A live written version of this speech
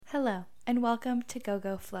Hello, and welcome to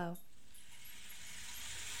Go Flow.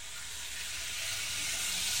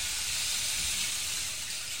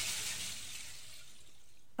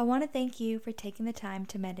 I want to thank you for taking the time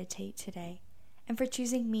to meditate today, and for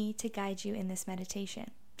choosing me to guide you in this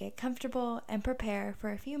meditation. Get comfortable and prepare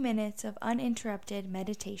for a few minutes of uninterrupted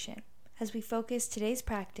meditation as we focus today's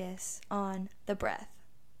practice on the breath.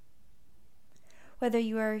 Whether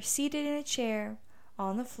you are seated in a chair,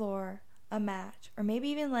 on the floor, a mat, or maybe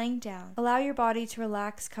even laying down, allow your body to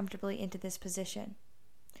relax comfortably into this position.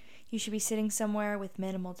 You should be sitting somewhere with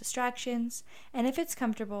minimal distractions, and if it's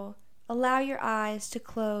comfortable, allow your eyes to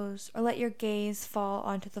close or let your gaze fall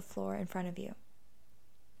onto the floor in front of you.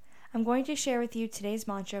 I'm going to share with you today's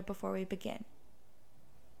mantra before we begin.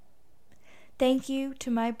 Thank you to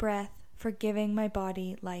my breath for giving my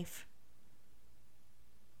body life.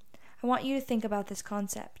 I want you to think about this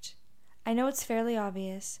concept. I know it's fairly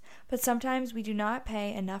obvious, but sometimes we do not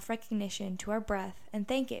pay enough recognition to our breath and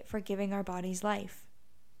thank it for giving our bodies life.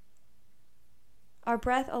 Our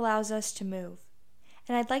breath allows us to move,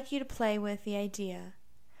 and I'd like you to play with the idea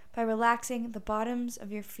by relaxing the bottoms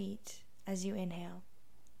of your feet as you inhale.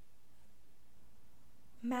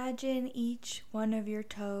 Imagine each one of your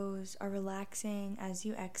toes are relaxing as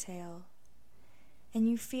you exhale, and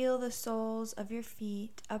you feel the soles of your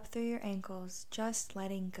feet up through your ankles just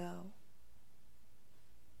letting go.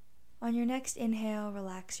 On your next inhale,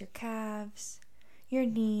 relax your calves, your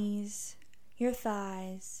knees, your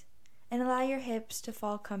thighs, and allow your hips to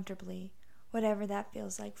fall comfortably, whatever that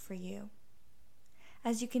feels like for you.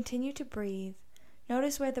 As you continue to breathe,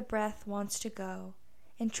 notice where the breath wants to go,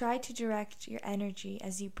 and try to direct your energy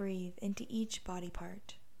as you breathe into each body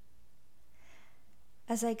part.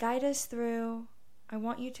 As I guide us through, I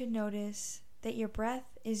want you to notice that your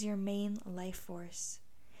breath is your main life force,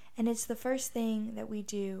 and it's the first thing that we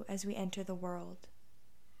do as we enter the world.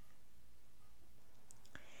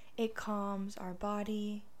 It calms our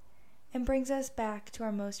body and brings us back to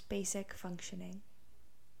our most basic functioning.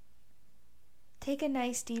 Take a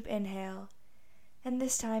nice deep inhale, and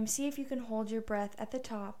this time see if you can hold your breath at the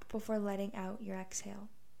top before letting out your exhale.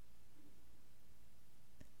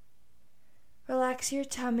 Relax your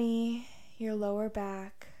tummy, your lower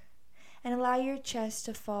back, and allow your chest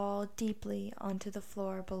to fall deeply onto the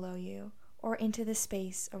floor below you or into the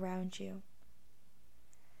space around you.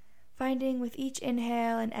 Finding with each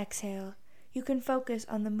inhale and exhale, you can focus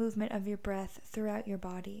on the movement of your breath throughout your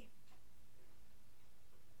body.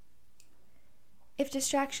 If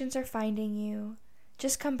distractions are finding you,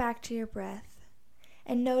 just come back to your breath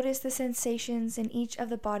and notice the sensations in each of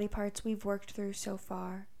the body parts we've worked through so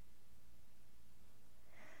far.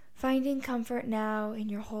 Finding comfort now in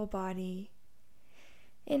your whole body.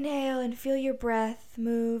 Inhale and feel your breath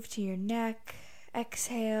move to your neck.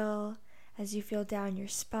 Exhale as you feel down your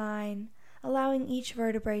spine, allowing each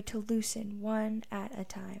vertebrae to loosen one at a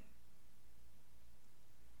time.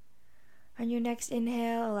 On your next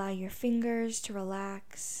inhale, allow your fingers to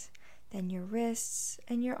relax, then your wrists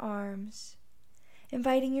and your arms,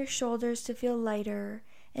 inviting your shoulders to feel lighter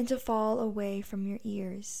and to fall away from your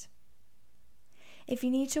ears. If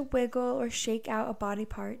you need to wiggle or shake out a body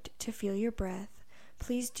part to feel your breath,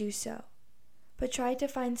 please do so, but try to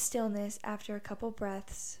find stillness after a couple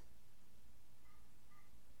breaths.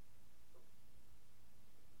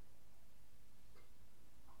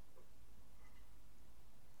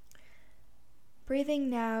 Breathing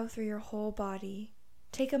now through your whole body,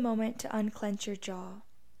 take a moment to unclench your jaw.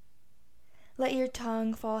 Let your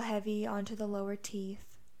tongue fall heavy onto the lower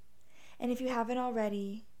teeth, and if you haven't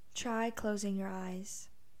already, try closing your eyes.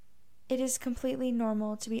 It is completely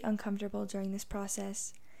normal to be uncomfortable during this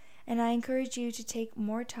process, and I encourage you to take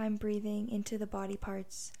more time breathing into the body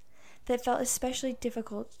parts that felt especially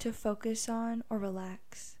difficult to focus on or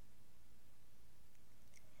relax.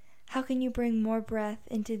 How can you bring more breath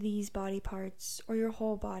into these body parts or your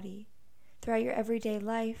whole body throughout your everyday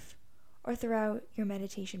life or throughout your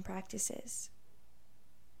meditation practices?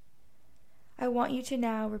 I want you to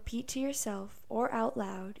now repeat to yourself or out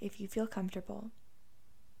loud if you feel comfortable.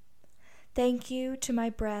 Thank you to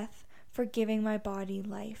my breath for giving my body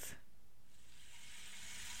life.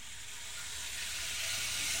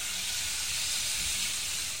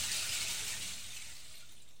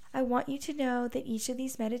 I want you to know that each of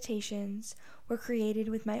these meditations were created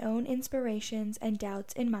with my own inspirations and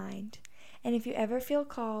doubts in mind, and if you ever feel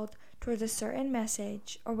called towards a certain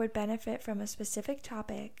message or would benefit from a specific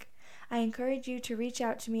topic, I encourage you to reach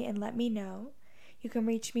out to me and let me know. You can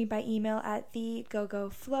reach me by email at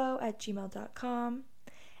thegogoflow@gmail.com.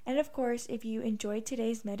 And of course, if you enjoyed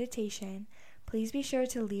today's meditation, please be sure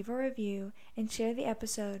to leave a review and share the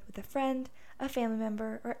episode with a friend, a family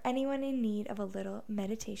member, or anyone in need of a little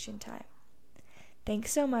meditation time.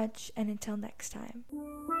 Thanks so much, and until next time.